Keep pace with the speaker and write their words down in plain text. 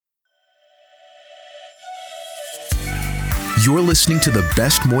You're listening to the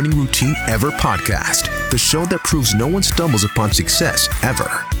Best Morning Routine Ever podcast, the show that proves no one stumbles upon success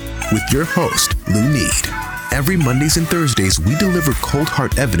ever. With your host, Lou Need. Every Mondays and Thursdays, we deliver cold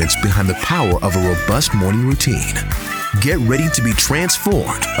hard evidence behind the power of a robust morning routine. Get ready to be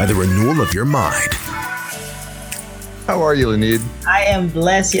transformed by the renewal of your mind. How are you, Lou Need? I am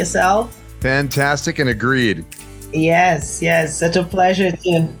blessed. Yourself? Fantastic and agreed. Yes. Such a pleasure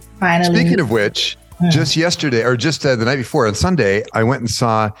to finally. Speaking of which, just yesterday, or just the night before on Sunday, I went and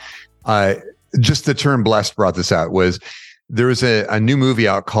saw, just the term blessed brought this out, there was a new movie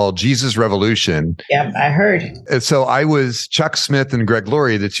out called Jesus Revolution. Yep, I heard. And so Chuck Smith and Greg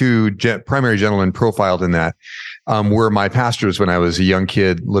Laurie, the two primary gentlemen profiled in that, were my pastors when I was a young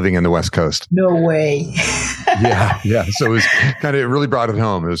kid living in the West Coast. No way. Yeah. So it really brought it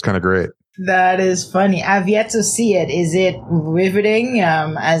home. It was kind of great. That is funny. I've yet to see it. Is it riveting?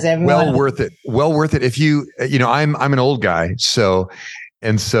 As everyone. Well worth it. If I'm an old guy, so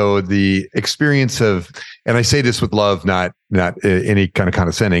the experience of, and I say this with love, not any kind of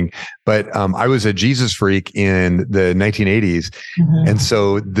condescending, but I was a Jesus freak in the 1980s, and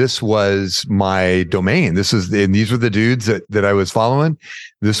so this was my domain. These were the dudes that I was following.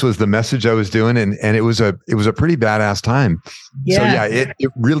 This was the message I was doing, and it was a pretty badass time. Yeah. So yeah,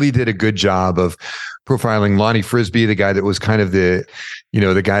 it really did a good job of profiling Lonnie Frisbee, the guy that was kind of the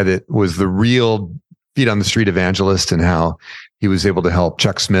guy that was the real feet on the street evangelist, and how he was able to help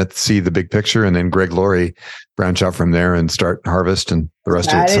Chuck Smith see the big picture, and then Greg Laurie branch out from there and start Harvest and the rest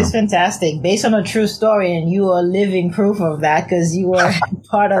of it. That is fantastic. Based on a true story, and you are living proof of that because you were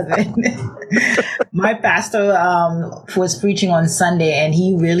part of it. My pastor was preaching on Sunday, and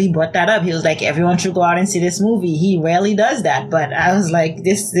he really brought that up. He was like, everyone should go out and see this movie. He rarely does that, but I was like,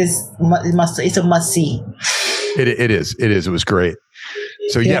 it's a must see. It is. It was great.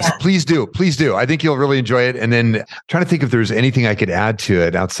 So yes, please do. I think you'll really enjoy it. And then trying to think if there's anything I could add to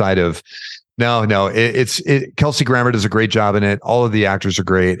it outside of, Kelsey Grammer does a great job in it. All of the actors are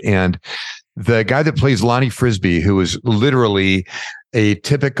great. And the guy that plays Lonnie Frisbee, who is literally a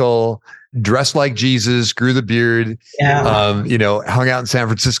typical dressed like Jesus, grew the beard, hung out in San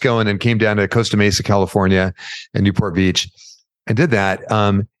Francisco and then came down to Costa Mesa, California and Newport Beach and did that,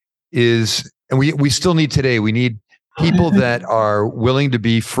 and we still need today. We need people that are willing to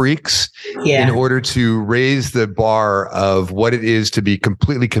be freaks in order to raise the bar of what it is to be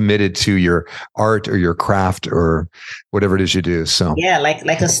completely committed to your art or your craft or whatever it is you do. So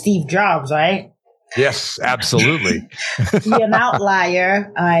like a Steve Jobs, right? Yes, absolutely. Be an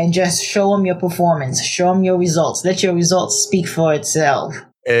outlier and just show them your performance, show them your results. Let your results speak for itself.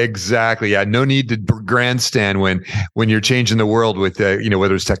 Exactly. Yeah. No need to grandstand when you're changing the world with,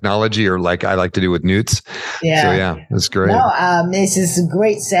 whether it's technology or like I like to do with Newts. Yeah. So yeah, that's great. No, this is a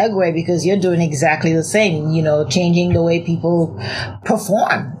great segue because you're doing exactly the same, changing the way people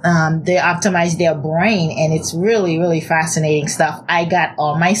perform. They optimize their brain, and it's really, really fascinating stuff. I got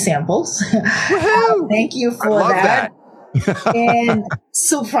all my samples. Thank you for that. And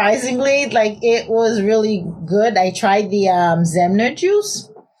surprisingly, it was really good. I tried the Zemner juice.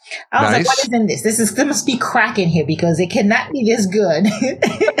 I was like, what is in this? There must be crack in here because it cannot be this good.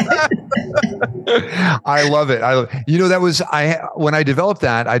 I love it. When I developed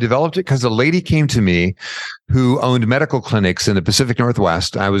it because a lady came to me who owned medical clinics in the Pacific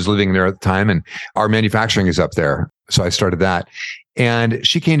Northwest. I was living there at the time, and our manufacturing is up there. So I started that. And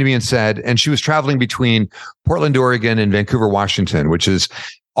she came to me and said, and she was traveling between Portland, Oregon and Vancouver, Washington, which is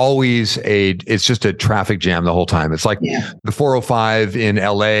always it's just a traffic jam the whole time. It's like the 405 in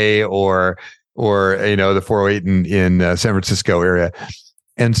LA or the 408 in San Francisco area.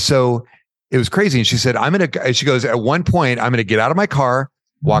 And so it was crazy. And she said, she goes, at one point, I'm going to get out of my car,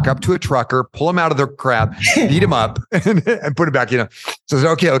 walk up to a trucker, pull him out of their crap, beat him up and put it back, So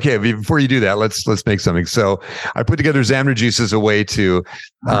I said, okay. Before you do that, let's make something. So I put together Xamarin Juice as a way to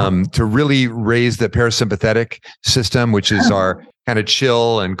really raise the parasympathetic system, which is our kind of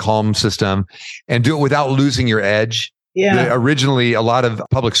chill and calm system, and do it without losing your edge. Yeah. Originally, a lot of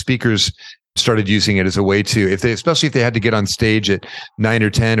public speakers started using it as a way to, especially if they had to get on stage at 9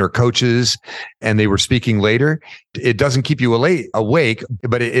 or 10 or coaches and they were speaking later, it doesn't keep you awake,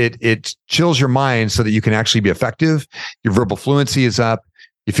 but it chills your mind so that you can actually be effective. Your verbal fluency is up.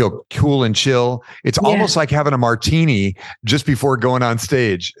 You feel cool and chill. It's almost like having a martini just before going on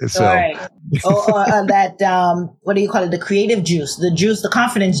stage. So, right. What do you call it? The creative juice, the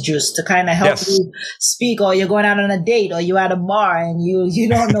confidence juice to kind of help you speak, or you're going out on a date, or you're at a bar and you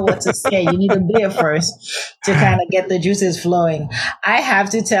don't know what to say. You need a beer first to kind of get the juices flowing. I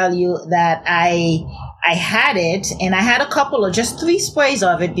have to tell you that I had it, and I had a couple of just 3 sprays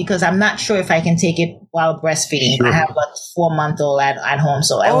of it because I'm not sure if I can take it while breastfeeding. Sure. I have a 4-month-old at home,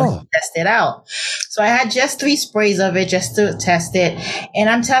 so I wanted to test it out. So I had just 3 sprays of it just to test it. And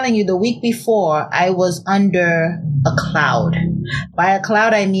I'm telling you, the week before, I was under a cloud. By a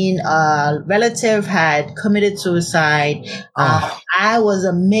cloud, I mean a relative had committed suicide. I was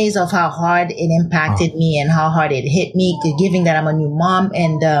amazed of how hard it impacted me and how hard it hit me, given that I'm a new mom,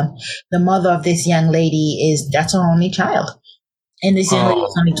 and the mother of this young lady that's her only child. And this young lady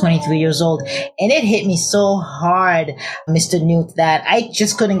was only 23 years old. And it hit me so hard, Mr. Newt, that I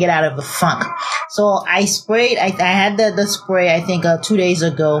just couldn't get out of the funk. So I sprayed, I had the spray, I think 2 days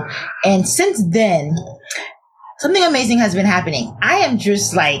ago. And since then, something amazing has been happening. I am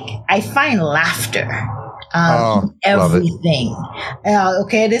just like, I find laughter. Everything.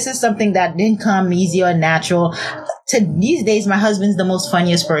 Okay, this is something that didn't come easy or natural. These days, my husband's the most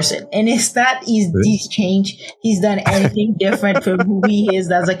funniest person, and it's not he's changed. He's done anything different from who he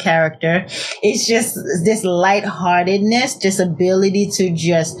is as a character. It's just this lightheartedness, just ability to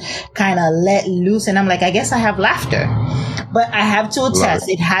just kind of let loose. And I'm like, I guess I have laughter, but I have to attest.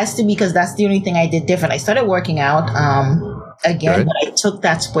 It has to be, because that's the only thing I did different. I started working out. Again, but I took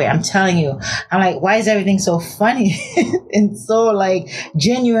that spray. I'm telling you, I'm like, why is everything so funny and so like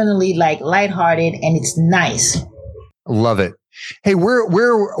genuinely like lighthearted, and it's nice. Love it. Hey, where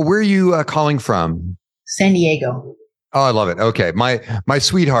are you calling from? San Diego. Oh, I love it. Okay, my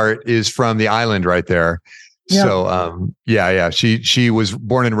sweetheart is from the island right there. Yep. So she was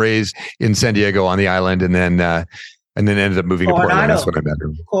born and raised in San Diego on the island, and then ended up moving to Portland. That's what I met her.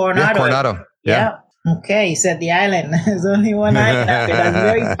 Coronado. Yeah. Okay, you said the island. There's only one island out there that's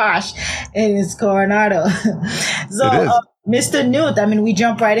very posh, and it's Coronado. So, Mr. Newt, I mean, we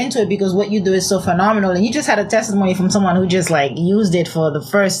jump right into it because what you do is so phenomenal, and you just had a testimony from someone who just like used it for the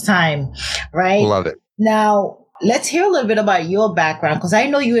first time, right? Love it. Now, let's hear a little bit about your background, because I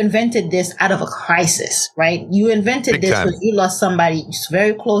know you invented this out of a crisis, right? You invented this because you lost somebody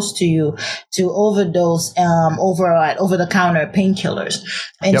very close to you to overdose over the counter painkillers.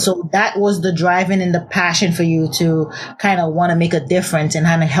 And so that was the driving and the passion for you to kind of want to make a difference and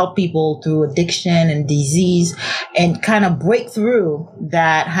kind of help people through addiction and disease and kind of break through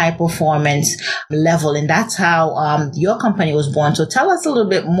that high performance level. And that's how your company was born. So tell us a little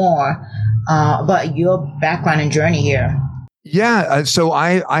bit more about your background and journey here. Yeah. So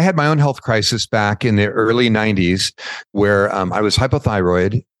I had my own health crisis back in the early 90s where I was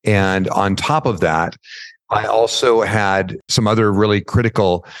hypothyroid. And on top of that, I also had some other really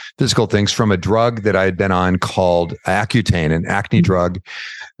critical physical things from a drug that I had been on called Accutane, an acne drug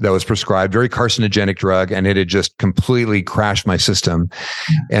that was prescribed, very carcinogenic drug, and it had just completely crashed my system.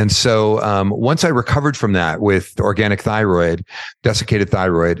 And so once I recovered from that with organic thyroid, desiccated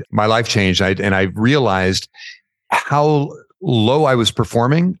thyroid, my life changed. And I realized how low I was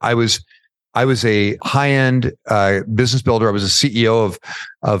performing. I was a high-end business builder. I was a CEO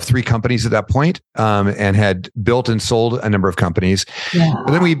of 3 companies at that point, and had built and sold a number of companies. Yeah.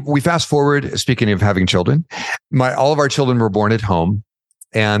 But then we fast forward. Speaking of having children, all of our children were born at home,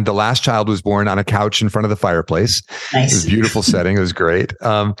 and the last child was born on a couch in front of the fireplace. Nice. It was a beautiful setting. It was great.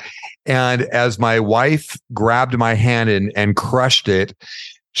 And as my wife grabbed my hand and crushed it,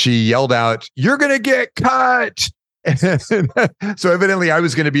 she yelled out, "You're going to get cut." So evidently I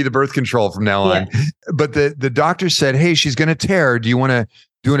was going to be the birth control from now on. But the doctor said, "Hey, she's going to tear. Do you want to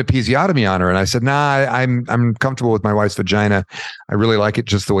do an episiotomy on her?" And I said, "Nah, I'm comfortable with my wife's vagina. I really like it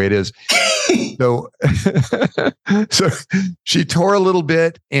just the way it is." So she tore a little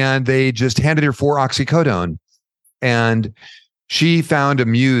bit, and they just handed her 4 oxycodone. And she found a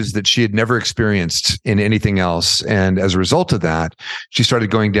muse that she had never experienced in anything else. And as a result of that, she started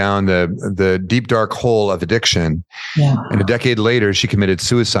going down the deep, dark hole of addiction. Yeah. And a decade later, she committed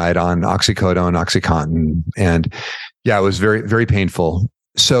suicide on oxycodone, OxyContin. And yeah, it was very, very painful.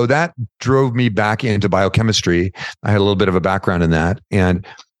 So that drove me back into biochemistry. I had a little bit of a background in that. And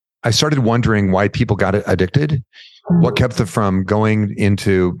I started wondering why people got addicted. What kept them from going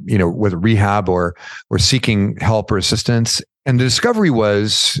into, with rehab or seeking help or assistance. And the discovery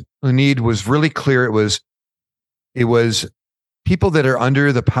the need was really clear. It was people that are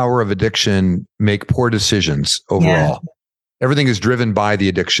under the power of addiction make poor decisions overall. Yeah. Everything is driven by the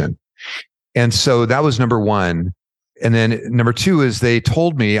addiction. And so that was number one. And then number two is they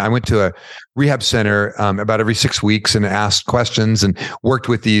told me, I went to a rehab center about every 6 weeks and asked questions and worked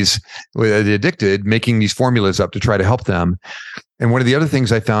with the addicted, making these formulas up to try to help them. And one of the other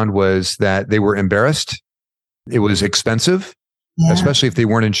things I found was that they were embarrassed. It was expensive, especially if they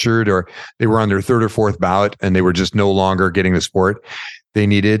weren't insured or they were on their 3rd or 4th bout and they were just no longer getting the support they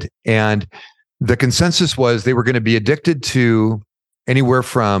needed. And the consensus was they were going to be addicted to anywhere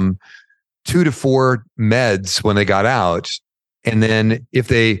from 2 to 4 meds when they got out. And then if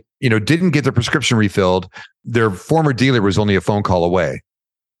they, didn't get their prescription refilled, their former dealer was only a phone call away.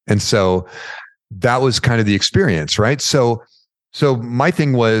 And so that was kind of the experience, right? So my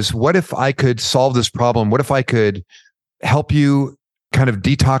thing was, what if I could solve this problem? What if I could help you kind of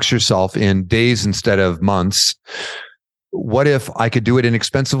detox yourself in days instead of months? What if I could do it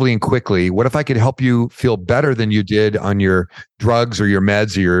inexpensively and quickly? What if I could help you feel better than you did on your drugs or your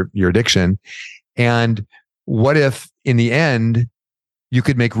meds or your addiction? And what if in the end, you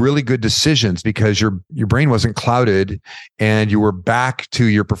could make really good decisions because your brain wasn't clouded and you were back to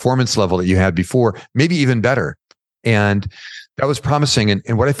your performance level that you had before, maybe even better. And that was promising.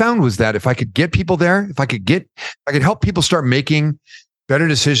 And what I found was that if I could get people there, if I could help people start making better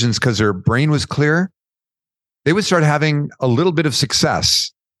decisions because their brain was clear, they would start having a little bit of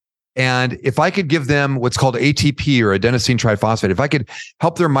success. And if I could give them what's called ATP or adenosine triphosphate, if I could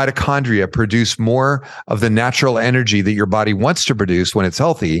help their mitochondria produce more of the natural energy that your body wants to produce when it's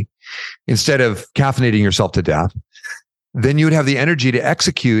healthy, instead of caffeinating yourself to death, then you would have the energy to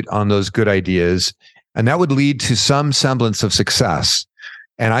execute on those good ideas. And that would lead to some semblance of success.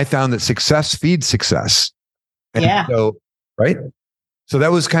 And I found that success feeds success. And so, right? So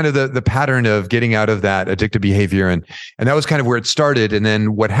that was kind of the pattern of getting out of that addictive behavior. And that was kind of where it started. And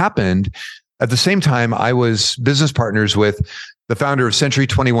then what happened at the same time, I was business partners with the founder of Century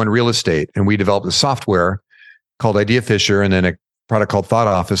 21 Real Estate. And we developed a software called Idea Fisher and then a product called Thought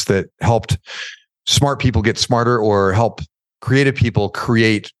Office that helped smart people get smarter or help creative people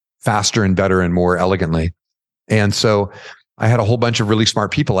create faster and better and more elegantly. And so I had a whole bunch of really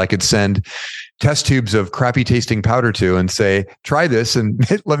smart people I could send test tubes of crappy tasting powder to and say, try this and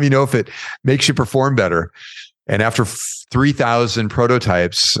let me know if it makes you perform better. And after 3,000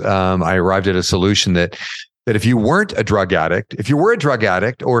 prototypes, I arrived at a solution that if you weren't a drug addict, if you were a drug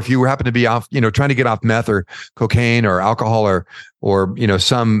addict, or if you happen to be off, trying to get off meth or cocaine or alcohol or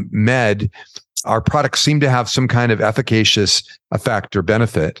some med, our products seem to have some kind of efficacious effect or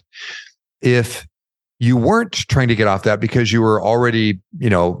benefit. If you weren't trying to get off that because you were already,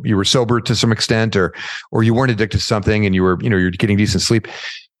 you were sober to some extent, or you weren't addicted to something and you were, you're getting decent sleep,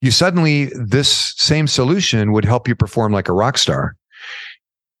 you suddenly, this same solution would help you perform like a rock star.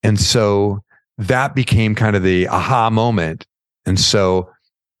 And so that became kind of the aha moment. And so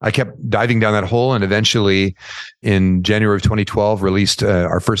I kept diving down that hole, and eventually in January of 2012 released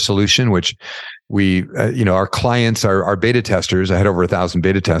our first solution, which we, our clients, our beta testers, I had over 1,000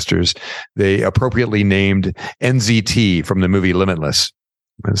 beta testers, they appropriately named NZT from the movie Limitless.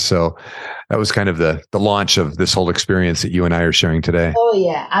 And so that was kind of the launch of this whole experience that you and I are sharing today. Oh,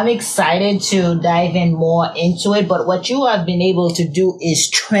 yeah. I'm excited to dive in more into it. But what you have been able to do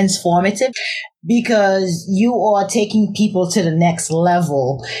is transformative, because you are taking people to the next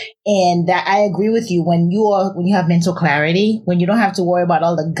level. And that, I agree with you. When you have mental clarity, when you don't have to worry about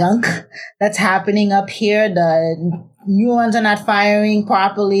all the gunk that's happening up here, the neurons are not firing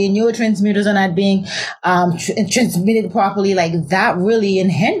properly, neurotransmitters are not being transmitted properly, like that really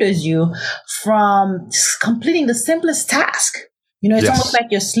hinders you from completing the simplest task. It's almost like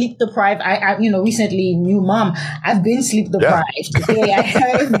you're sleep deprived. I recently, new mom, I've been sleep deprived. Today I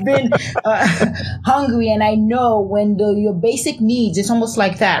have been hungry, and I know when your basic needs, it's almost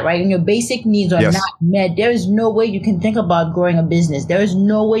like that, right? When your basic needs are not met, there is no way you can think about growing a business. There is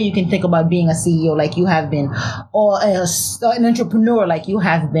no way you can think about being a CEO like you have been, or an entrepreneur like you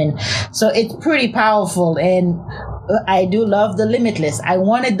have been. So it's pretty powerful, and I do love the limitless. I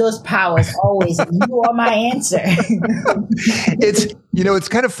wanted those powers always. You are my answer. It's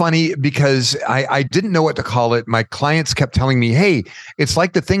kind of funny because I didn't know what to call it. My clients kept telling me, hey, it's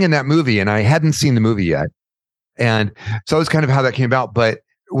like the thing in that movie. And I hadn't seen the movie yet. And so that was kind of how that came about. But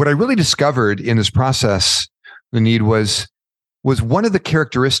what I really discovered in this process, the need was one of the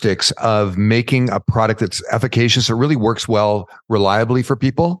characteristics of making a product that's efficacious, that really works well, reliably for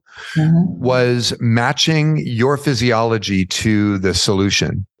people, was matching your physiology to the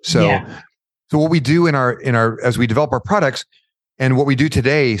solution. So what we do in our as we develop our products, and what we do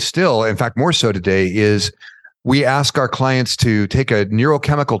today still, in fact, more so today, is we ask our clients to take a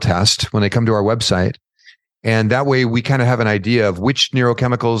neurochemical test when they come to our website. And that way we kind of have an idea of which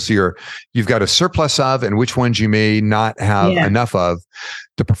neurochemicals you've got a surplus of and which ones you may not have enough of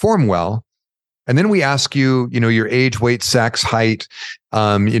to perform well. And then we ask you, your age, weight, sex, height,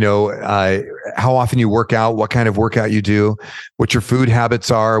 how often you work out, what kind of workout you do, what your food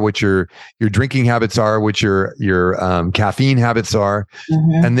habits are, what your drinking habits are, what your caffeine habits are.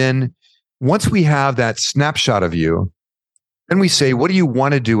 And then once we have that snapshot of you, then we say, what do you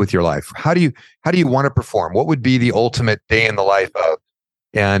want to do with your life? How do you want to perform? What would be the ultimate day in the life of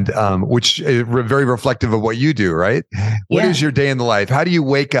and which is very reflective of what you do, right? What is your day in the life? How do you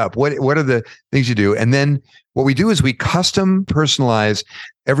wake up? What are the things you do? And then what we do is we custom personalize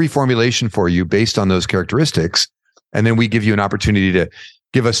every formulation for you based on those characteristics. And then we give you an opportunity to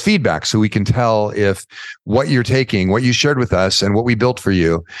give us feedback so we can tell if what you're taking, what you shared with us, and what we built for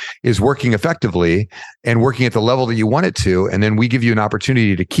you is working effectively and working at the level that you want it to. And then we give you an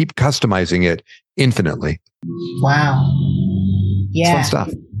opportunity to keep customizing it infinitely. Wow. Yeah. It's fun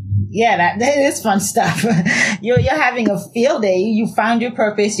stuff. Yeah, that is fun stuff. You're having a field day. You found your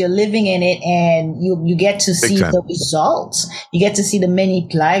purpose. You're living in it, and you get to see the results. You get to see the many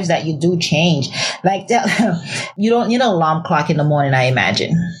lives that you do change. Like that, you don't need an alarm clock in the morning, I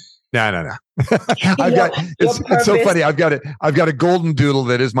imagine. No. It's so funny. I've got a golden doodle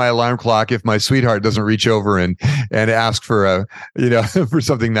that is my alarm clock if my sweetheart doesn't reach over and ask for for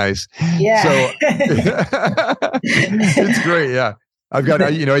something nice. Yeah. So it's great. Yeah. I've got,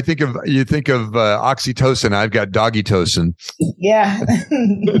 I think of oxytocin. I've got doggytocin. Yeah.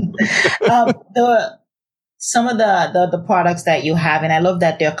 Some of the products that you have, and I love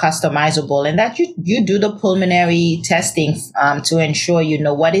that they're customizable, and that you do the pulmonary testing to ensure you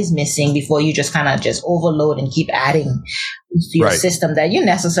know what is missing before you just kind of just overload and keep adding to your system that you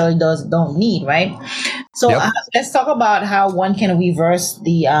necessarily don't need, right? So let's talk about how one can reverse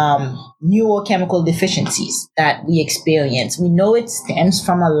the neurochemical deficiencies that we experience. We know it stems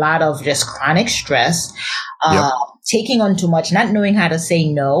from a lot of just chronic stress, taking on too much, not knowing how to say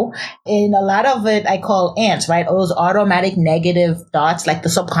no. And a lot of it I call ants, right? Those automatic negative thoughts, like the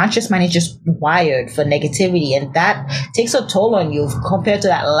subconscious mind is just wired for negativity. And that takes a toll on you compared to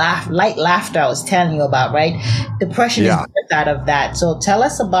that light laughter I was telling you about, right? Depression is birthed out of that. So tell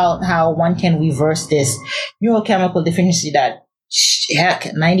us about how one can reverse this neurochemical deficiency that, heck,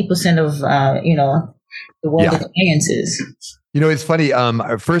 90% of, the world experiences. It's funny.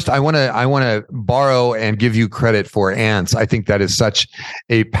 First, I want to borrow and give you credit for ANTS. I think that is such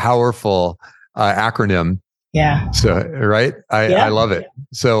a powerful acronym. Yeah. So, right. I love it.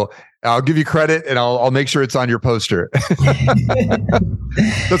 So I'll give you credit, and I'll make sure it's on your poster.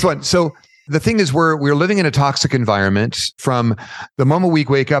 That's one. So the thing is, we're living in a toxic environment. From the moment we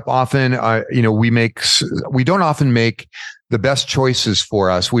wake up, often, we don't often make the best choices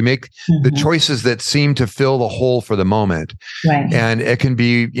for us. We make the choices that seem to fill the hole for the moment. Right. And it can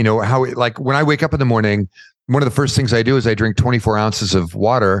be, like when I wake up in the morning, one of the first things I do is I drink 24 ounces of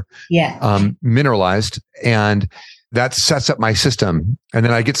water, mineralized, and that sets up my system. And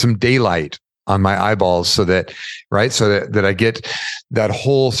then I get some daylight on my eyeballs so that I get that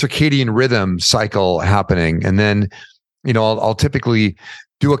whole circadian rhythm cycle happening. And then, I'll typically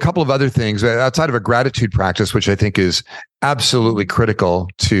do a couple of other things outside of a gratitude practice, which I think is absolutely critical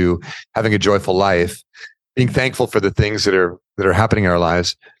to having a joyful life, being thankful for the things that are happening in our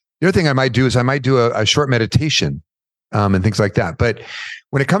lives. The other thing I might do is a short meditation and things like that. But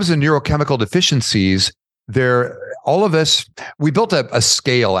when it comes to neurochemical deficiencies, all of us, we built a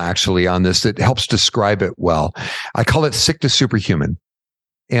scale actually on this that helps describe it well. I call it sick to superhuman.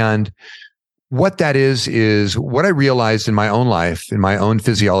 And what that is what I realized in my own life, in my own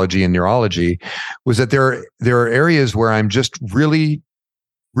physiology and neurology, was that there are areas where I'm just really,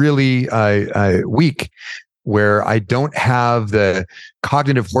 really weak, where I don't have the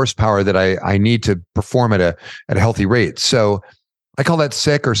cognitive horsepower that I need to perform at a healthy rate. So I call that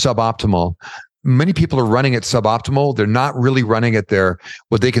sick or suboptimal. Many people are running at suboptimal. They're not really running at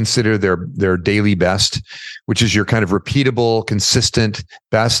what they consider their daily best, which is your kind of repeatable, consistent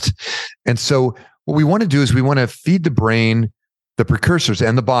best. And so what we want to do is we want to feed the brain the precursors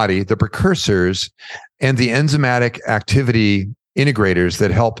and the body, the precursors and the enzymatic activity integrators that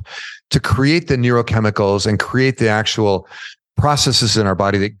help to create the neurochemicals and create the actual processes in our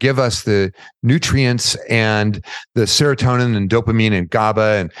body that give us the nutrients and the serotonin and dopamine and GABA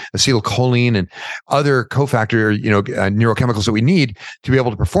and acetylcholine and other cofactor, neurochemicals that we need to be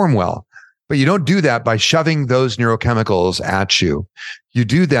able to perform well. But you don't do that by shoving those neurochemicals at you. You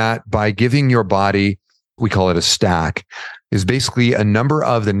do that by giving your body, we call it a stack, is basically a number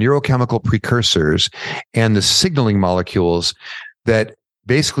of the neurochemical precursors and the signaling molecules that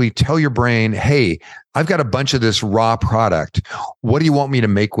basically tell your brain, hey, I've got a bunch of this raw product. What do you want me to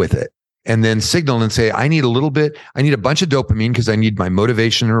make with it? And then signal and say, I need a bunch of dopamine because I need my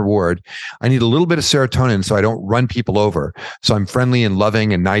motivation and reward. I need a little bit of serotonin so I don't run people over. So I'm friendly and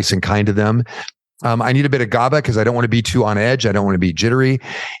loving and nice and kind to them. I need a bit of GABA because I don't want to be too on edge. I don't want to be jittery.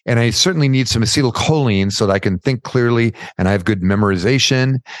 And I certainly need some acetylcholine so that I can think clearly and I have good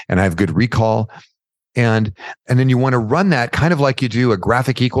memorization and I have good recall. And then you want to run that kind of like you do a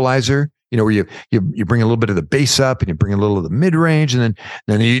graphic equalizer where you bring a little bit of the bass up and you bring a little of the mid range, and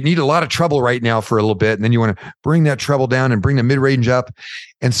then you need a lot of treble right now for a little bit, and then you want to bring that treble down and bring the mid range up,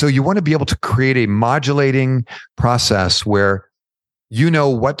 and so you want to be able to create a modulating process where you know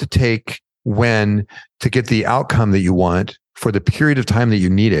what to take when to get the outcome that you want for the period of time that you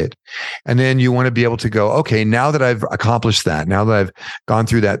need it. And then you want to be able to go, okay, now that I've accomplished that, now that I've gone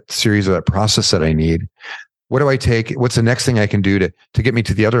through that series of that process that I need, what do I take? What's the next thing I can do to get me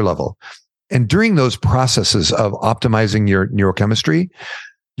to the other level? And during those processes of optimizing your neurochemistry,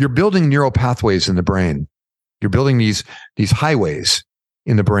 you're building neural pathways in the brain. You're building these highways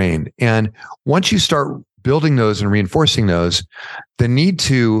in the brain. And once you start building those and reinforcing those, the need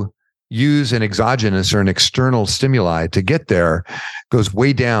to use an exogenous or an external stimuli to get there goes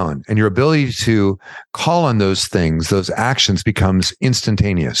way down. And your ability to call on those things, those actions, becomes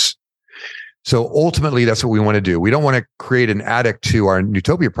instantaneous. So ultimately, that's what we want to do. We don't want to create an addict to our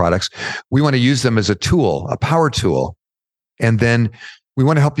Nootopia products. We want to use them as a tool, a power tool. And then we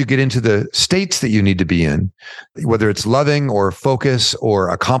want to help you get into the states that you need to be in, whether it's loving or focus or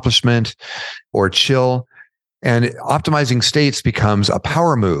accomplishment or chill. And optimizing states becomes a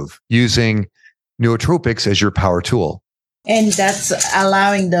power move using nootropics as your power tool. And that's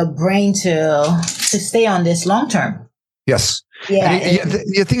allowing the brain to stay on this long term. Yes. Yeah.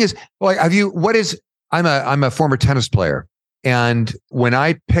 The thing is, like, I'm a former tennis player. And when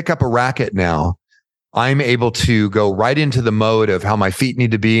I pick up a racket now, I'm able to go right into the mode of how my feet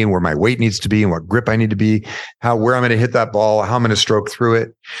need to be and where my weight needs to be and what grip I need to be, where I'm going to hit that ball, how I'm going to stroke through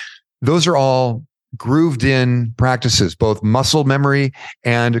it. Those are all grooved in practices, both muscle memory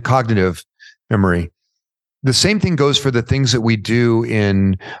and cognitive memory. The same thing goes for the things that we do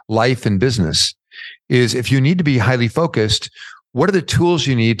in life and business. Is if you need to be highly focused, what are the tools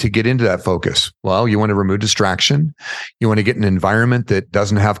you need to get into that focus? Well, you want to remove distraction. You want to get an environment that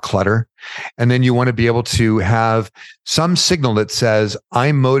doesn't have clutter. And then you want to be able to have some signal that says,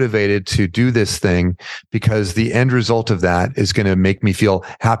 I'm motivated to do this thing because the end result of that is going to make me feel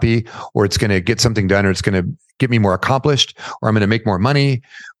happy, or it's going to get something done, or it's going to get me more accomplished, or I'm going to make more money,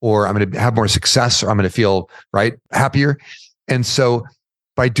 or I'm going to have more success, or I'm going to feel happier. And so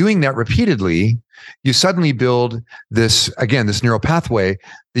by doing that repeatedly, you suddenly build this neural pathway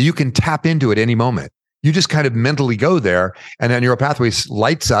that you can tap into at any moment. You just kind of mentally go there, and that neural pathway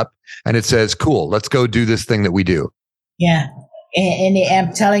lights up and it says, cool, let's go do this thing that we do. Yeah. And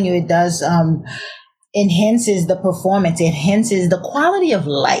I'm telling you, it does enhances the performance, enhances the quality of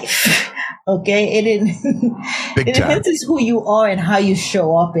life. Okay. It enhances who you are and how you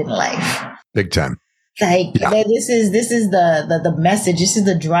show up in life. Big time. This is the message. This is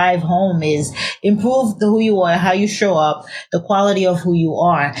the drive home: is improve who you are, how you show up, the quality of who you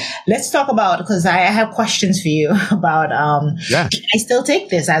are. Let's talk about, because I have questions for you about. I still take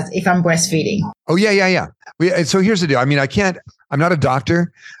this as if I'm breastfeeding. Oh yeah. So here's the deal. I mean, I'm not a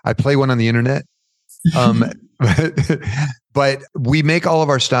doctor. I play one on the internet. But we make all of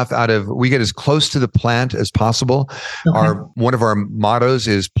our stuff we get as close to the plant as possible. Okay. One of our mottos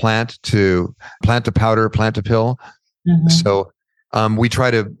is plant to powder, plant to pill. Mm-hmm. So we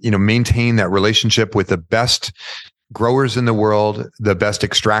try to maintain that relationship with the best growers in the world, the best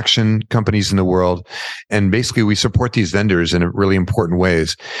extraction companies in the world, and basically we support these vendors in really important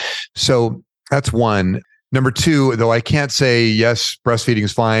ways. So that's one. Number two, though I can't say yes, breastfeeding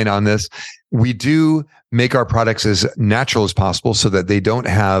is fine on this, we do make our products as natural as possible so that they don't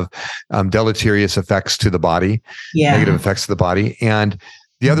have deleterious effects to the body, negative effects to the body. And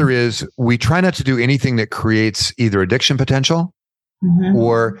the other is we try not to do anything that creates either addiction potential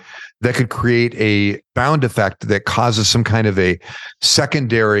or that could create a bound effect that causes some kind of a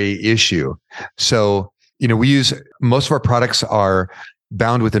secondary issue. So, we use, most of our products are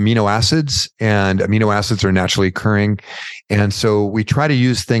bound with amino acids, and amino acids are naturally occurring. And so we try to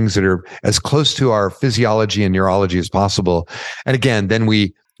use things that are as close to our physiology and neurology as possible. And again, then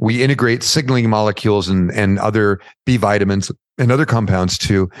we integrate signaling molecules and other B vitamins and other compounds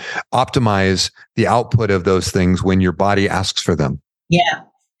to optimize the output of those things when your body asks for them. Yeah.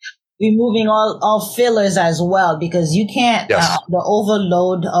 Removing all fillers as well, because you can't, the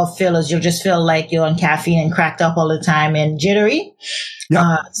overload of fillers, you'll just feel like you're on caffeine and cracked up all the time and jittery.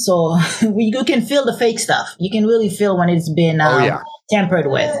 Yeah. So you can feel the fake stuff. You can really feel when it's been tempered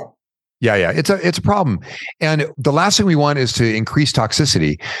with. Yeah. It's a problem. And the last thing we want is to increase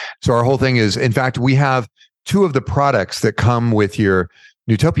toxicity. So our whole thing is, in fact, we have 2 of the products that come with your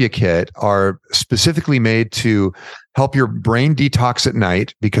Nootopia kit are specifically made to help your brain detox at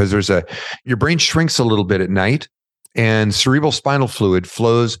night, because your brain shrinks a little bit at night. and cerebral spinal fluid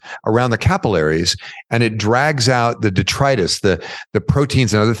flows around the capillaries, and it drags out the detritus, the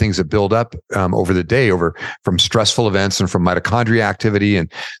proteins and other things that build up over the day, from stressful events and from mitochondria activity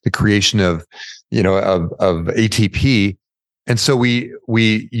and the creation of ATP. And so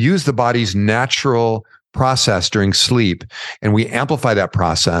we use the body's natural process during sleep, and we amplify that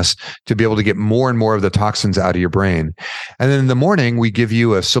process to be able to get more and more of the toxins out of your brain. And then in the morning, we give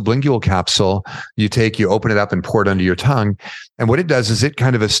you a sublingual capsule. You open it up and pour it under your tongue. And what it does is it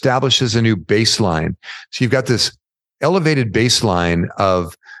kind of establishes a new baseline. So you've got this elevated baseline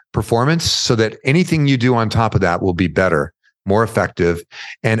of performance so that anything you do on top of that will be better, more effective.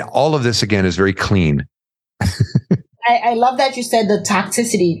 And all of this, again, is very clean. I love that you said the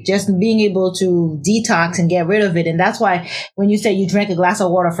toxicity, just being able to detox and get rid of it. And that's why when you say you drink a glass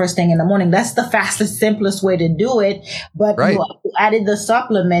of water first thing in the morning, that's the fastest, simplest way to do it. But right. You added the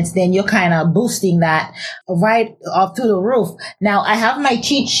supplements, then you're kind of boosting that right up through the roof. Now, I have my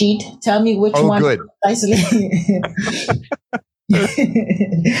cheat sheet. Tell me which one precisely.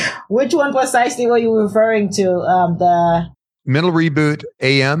 Which one precisely were you referring to? The Mental Reboot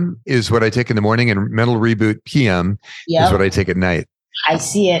AM is what I take in the morning, and Mental Reboot PM is what I take at night. I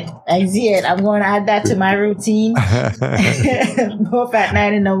see it. I'm going to add that to my routine, both at night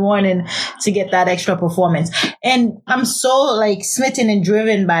and in the morning, to get that extra performance. And I'm so smitten and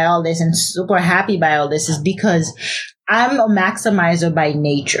driven by all this and super happy by all this is because I'm a maximizer by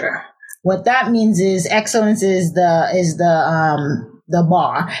nature. What that means is excellence is the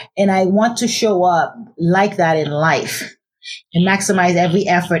bar, and I want to show up like that in life. And maximize every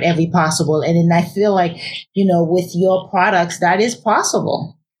effort, every possible. And then I feel like, with your products, that is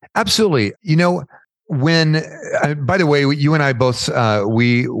possible. Absolutely. When, by the way, you and I both,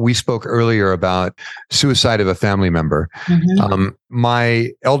 we spoke earlier about suicide of a family member. Mm-hmm.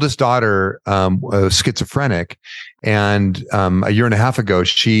 My eldest daughter was schizophrenic, and a year and a half ago,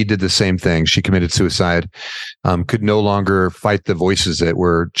 she did the same thing. She committed suicide, could no longer fight the voices that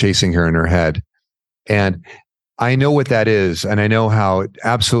were chasing her in her head. And I know what that is, and I know how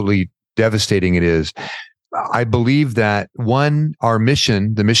absolutely devastating it is. I believe that our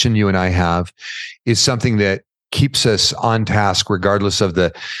mission, the mission you and I have, is something that keeps us on task regardless of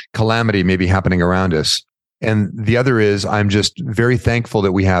the calamity maybe happening around us. And the other is I'm just very thankful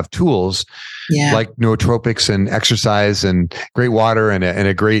that we have tools like nootropics and exercise and great water and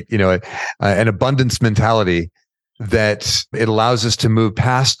a great, an abundance mentality that it allows us to move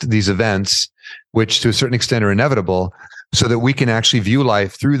past these events, which to a certain extent are inevitable, so that we can actually view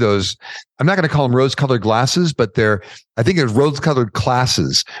life through those. I'm not going to call them rose-colored glasses, but I think they're rose-colored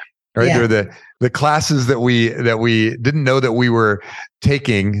classes, right? Yeah. They're the classes that we didn't know that we were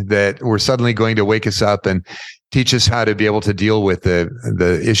taking, that were suddenly going to wake us up and teach us how to be able to deal with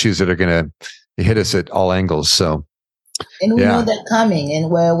the issues that are going to hit us at all angles. So. And we know they're coming,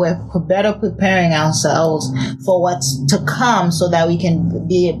 and we're better preparing ourselves for what's to come so that we can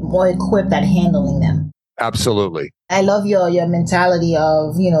be more equipped at handling them. Absolutely. I love your mentality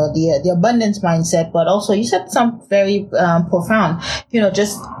of, the abundance mindset, but also you said something very profound,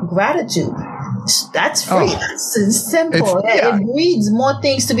 just gratitude. That's free. That's simple. It breeds more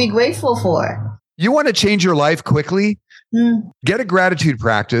things to be grateful for. You want to change your life quickly? Get a gratitude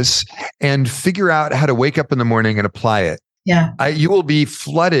practice and figure out how to wake up in the morning and apply it. Yeah. You will be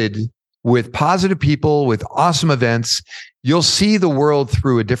flooded with positive people, with awesome events. You'll see the world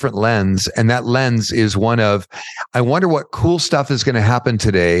through a different lens. And that lens is one of, I wonder what cool stuff is going to happen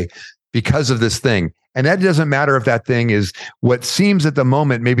today because of this thing. And that doesn't matter if that thing is what seems at the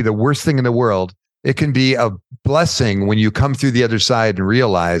moment maybe the worst thing in the world. It can be a blessing when you come through the other side and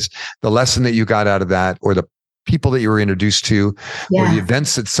realize the lesson that you got out of that, or the people that you were introduced to, or the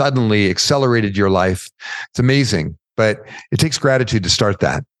events that suddenly accelerated your life. It's amazing, but it takes gratitude to start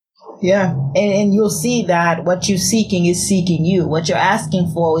that. Yeah. And you'll see that what you're seeking is seeking you. What you're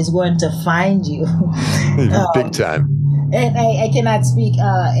asking for is going to find you. Big time. And I cannot speak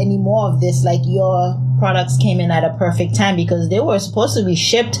any more of this. Like, your products came in at a perfect time, because they were supposed to be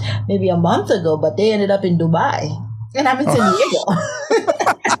shipped maybe a month ago, but they ended up in Dubai. And I'm in San Diego.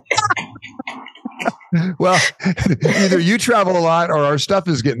 Well, either you travel a lot or our stuff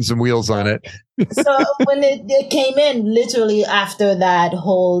is getting some wheels on it. So when it came in, literally after that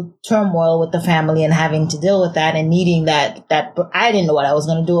whole turmoil with the family and having to deal with that and needing that I didn't know what I was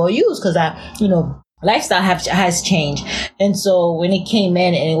going to do or use, because lifestyle has changed. And so when it came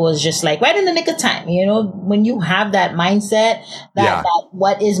in, and it was just like right in the nick of time, when you have that mindset that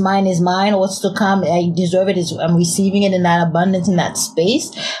what is mine, or what's to come, I deserve it, I'm receiving it in that abundance, in that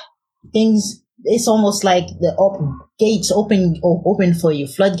space, things it's almost like the gates open for you.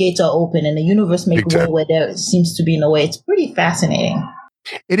 Floodgates are open, and the universe make way where there seems to be no way. It's pretty fascinating.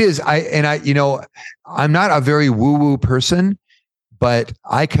 It is. I'm not a very woo-woo person, but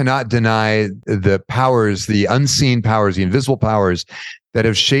I cannot deny the powers, the unseen powers, the invisible powers that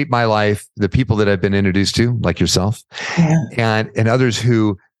have shaped my life, the people that I've been introduced to, like yourself, and others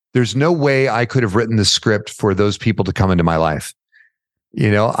who there's no way I could have written the script for those people to come into my life.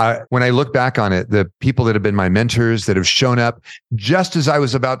 When I look back on it, the people that have been my mentors that have shown up just as I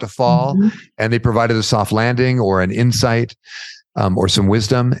was about to fall, and they provided a soft landing or an insight, or some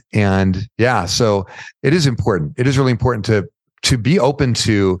wisdom. And so it is important. It is really important to be open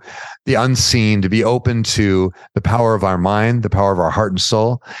to the unseen, to be open to the power of our mind, the power of our heart and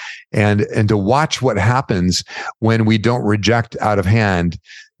soul, and to watch what happens when we don't reject out of hand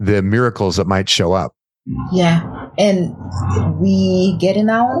the miracles that might show up. Yeah. And we get in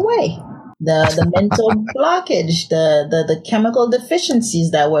our own way. The mental blockage, the chemical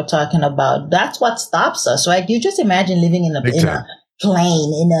deficiencies that we're talking about, that's what stops us, right? You just imagine living in a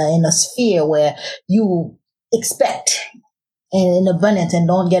plane, in a sphere where you expect in abundance and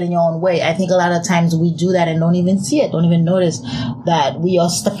don't get in your own way. I think a lot of times we do that and don't even see it, don't even notice that we are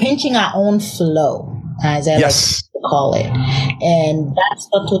pinching our own flow, as I like to call it. And that's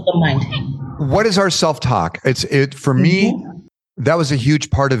not with the mind. What is our self-talk? For me, that was a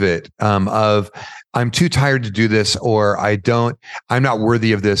huge part of it, of I'm too tired to do this, or I'm not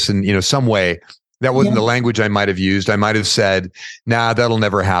worthy of this in, some way. That wasn't the language I might have used. I might have said, nah, that'll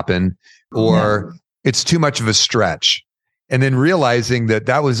never happen, or it's too much of a stretch. And then realizing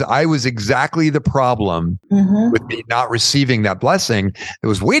I was exactly the problem with me not receiving that blessing that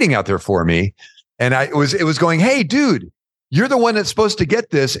was waiting out there for me. And it was going, hey, dude, you're the one that's supposed to get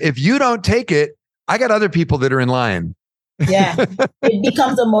this. If you don't take it, I got other people that are in line. Yeah, it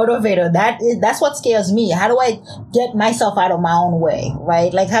becomes a motivator. That's what scares me. How do I get myself out of my own way,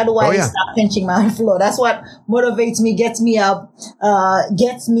 right? Like, how do I stop pinching my own flow? That's what motivates me, gets me up,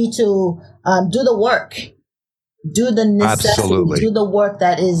 gets me to do the work. Do the necessity, do the work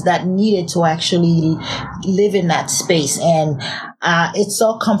that needed to actually live in that space. And it's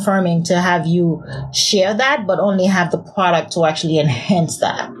so confirming to have you share that, but only have the product to actually enhance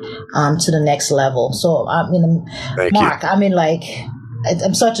that to the next level. So Mark, I'm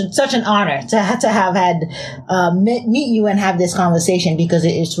such an honor to have had meet you and have this conversation, because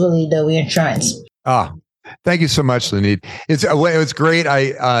it's really the reinsurance. Thank you so much, Lunid. It's great.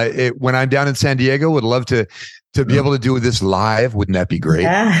 When I'm down in San Diego, would love to be able to do this live. Wouldn't that be great?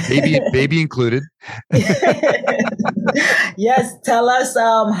 Yeah. Baby included. Yes. Tell us,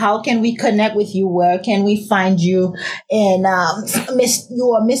 how can we connect with you? Where can we find you? And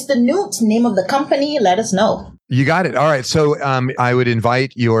you are Mr. Noot, name of the company. Let us know. You got it. All right. So I would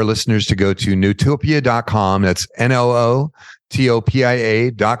invite your listeners to go to nootopia.com. That's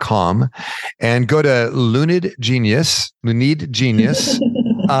NOOTOPIA.com, and go to Lunid Genius, and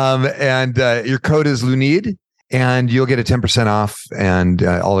your code is Lunid, and you'll get a 10% off, and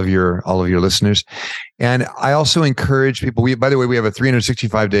all of your listeners. And I also encourage people. By the way, we have a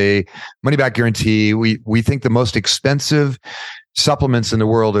 365-day money back guarantee. We think the most expensive supplements in the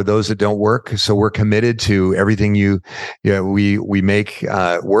world are those that don't work. So we're committed to everything we make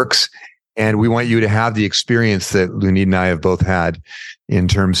works. And we want you to have the experience that Lunid and I have both had in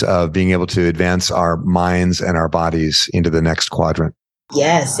terms of being able to advance our minds and our bodies into the next quadrant.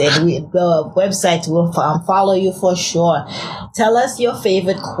 Yes, and the website will follow you for sure. Tell us your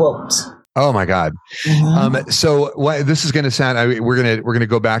favorite quote. Oh my God! So this is going to sound. We're going to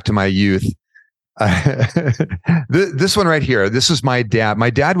go back to my youth. This one right here. This is my dad. My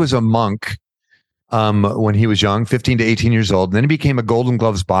dad was a monk when he was young, 15 to 18 years old. And then he became a Golden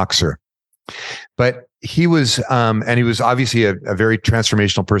Gloves boxer. But he was, and he was obviously a very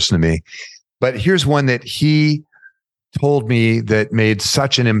transformational person to me. But here's one that he told me that made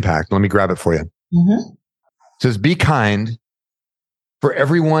such an impact. Let me grab it for you. It says, "Be kind, for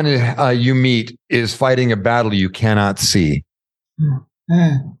everyone you meet is fighting a battle you cannot see."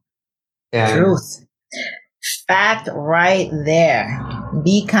 And truth. Fact right there.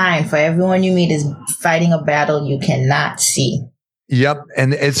 Be kind, for everyone you meet is fighting a battle you cannot see. Yep.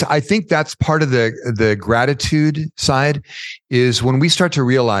 And I think that's part of the gratitude side, is when we start to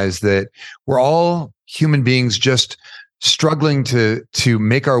realize that we're all human beings just struggling to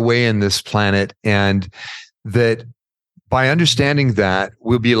make our way in this planet, and that by understanding that,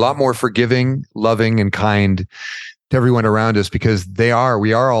 we'll be a lot more forgiving, loving, and kind to everyone around us, because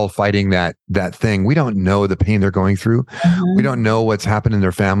we are all fighting that thing. We don't know the pain they're going through. We don't know what's happened in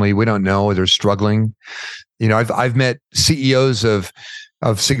their family. We don't know they're struggling. I've met CEOs of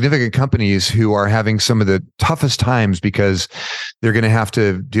of significant companies who are having some of the toughest times because they're going to have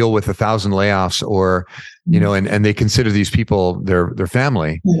to deal with 1,000 layoffs, or and they consider these people their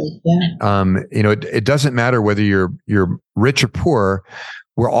family. Yeah. It doesn't matter whether you're rich or poor.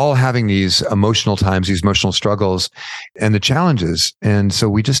 We're all having these emotional times, these emotional struggles, and the challenges, and so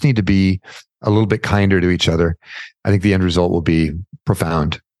we just need to be a little bit kinder to each other. I think the end result will be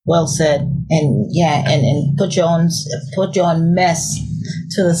profound. Well said. And and put your own mess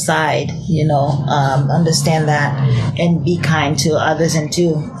to the side, understand that, and be kind to others and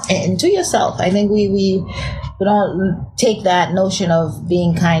to yourself. I think we don't take that notion of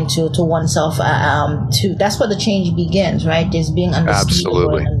being kind to oneself. That's where the change begins, right? There's being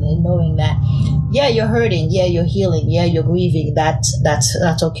understandable and knowing that, yeah, you're hurting, yeah, you're healing, yeah, you're grieving.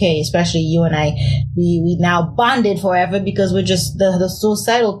 That's okay. Especially you and I, we now bonded forever because we're just the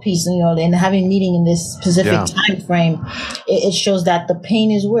suicidal piece, and having meeting in this specific time frame, it shows that the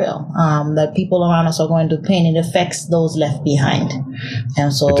pain is real. That people around us are going through pain. It affects those left behind,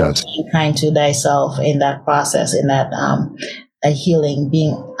 and so be kind to thyself in that process, in that healing,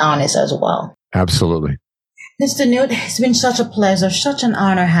 being honest as well. Absolutely. Mr. Newt, it's been such a pleasure, such an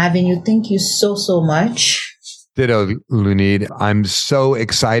honor having you. Thank you so much. Ditto, Lunid. I'm so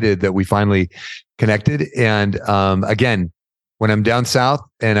excited that we finally connected. And again, when I'm down south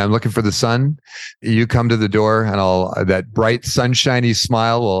and I'm looking for the sun, you come to the door, and that bright, sunshiny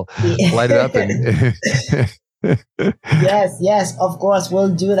smile will light it up. Yes, of course,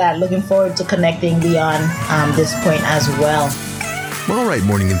 we'll do that. Looking forward to connecting beyond this point as well. All right,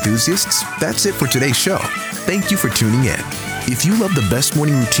 morning enthusiasts, that's it for today's show. Thank you for tuning in. If you love the Best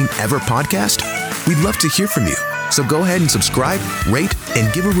Morning Routine Ever podcast, we'd love to hear from you. So go ahead and subscribe, rate,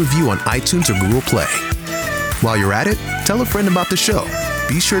 and give a review on iTunes or Google Play. While you're at it, tell a friend about the show.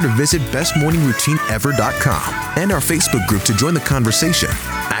 Be sure to visit bestmorningroutineever.com and our Facebook group to join the conversation,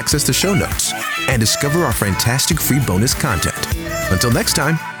 access the show notes, and discover our fantastic free bonus content. Until next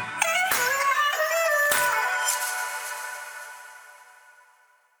time,